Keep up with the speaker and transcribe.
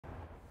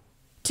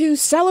To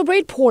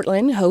celebrate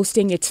Portland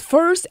hosting its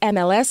first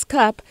MLS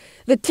Cup,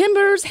 the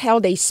Timbers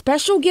held a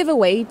special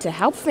giveaway to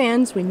help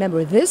fans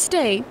remember this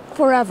day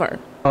forever.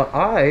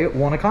 I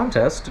won a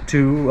contest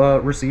to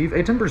receive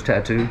a Timbers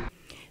tattoo.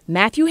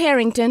 Matthew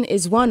Harrington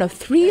is one of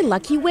 3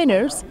 lucky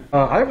winners.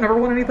 I've never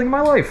won anything in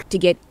my life. To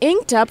get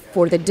inked up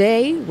for the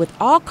day with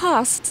all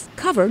costs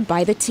covered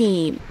by the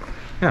team.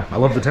 Yeah, I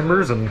love the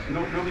Timbers and,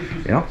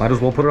 might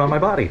as well put it on my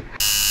body.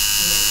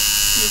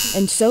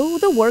 And so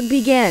the work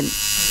began.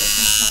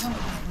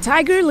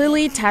 Tiger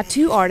Lily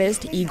tattoo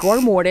artist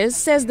Igor Mortis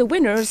says the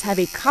winners have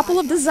a couple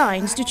of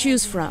designs to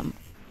choose from.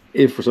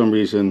 If for some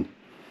reason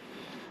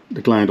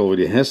the client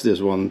already has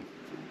this one,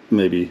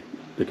 maybe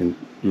they can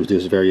use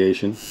this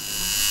variation.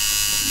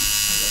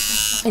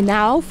 And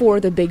now for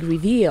the big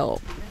reveal.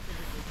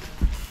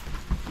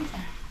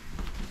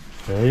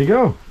 There you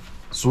go.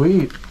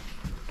 Sweet.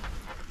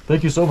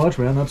 Thank you so much,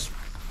 man. That's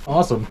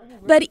awesome.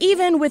 But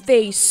even with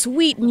a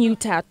sweet new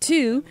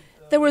tattoo,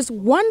 there was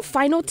one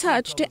final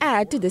touch to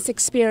add to this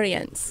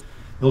experience.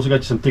 We also got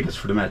you some tickets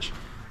for the match.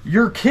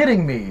 You're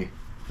kidding me.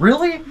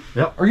 Really?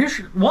 Yep. Are you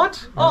sure?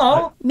 What?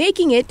 Oh.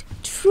 Making it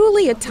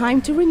truly a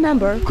time to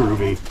remember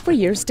Groovy. for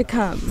years to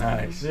come.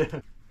 Nice.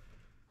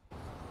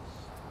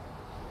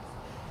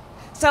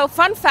 So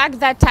fun fact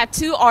that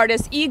tattoo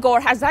artist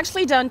Igor has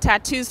actually done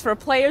tattoos for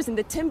players in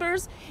the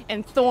Timbers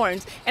and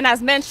Thorns. And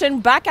as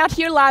mentioned, back out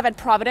here live at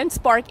Providence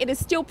Park, it is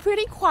still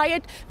pretty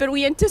quiet, but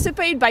we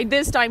anticipate by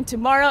this time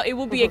tomorrow it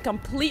will be a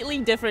completely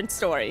different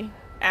story.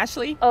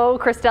 Ashley? Oh,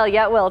 Christelle,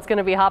 yeah, well, it's going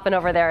to be hopping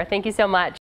over there. Thank you so much.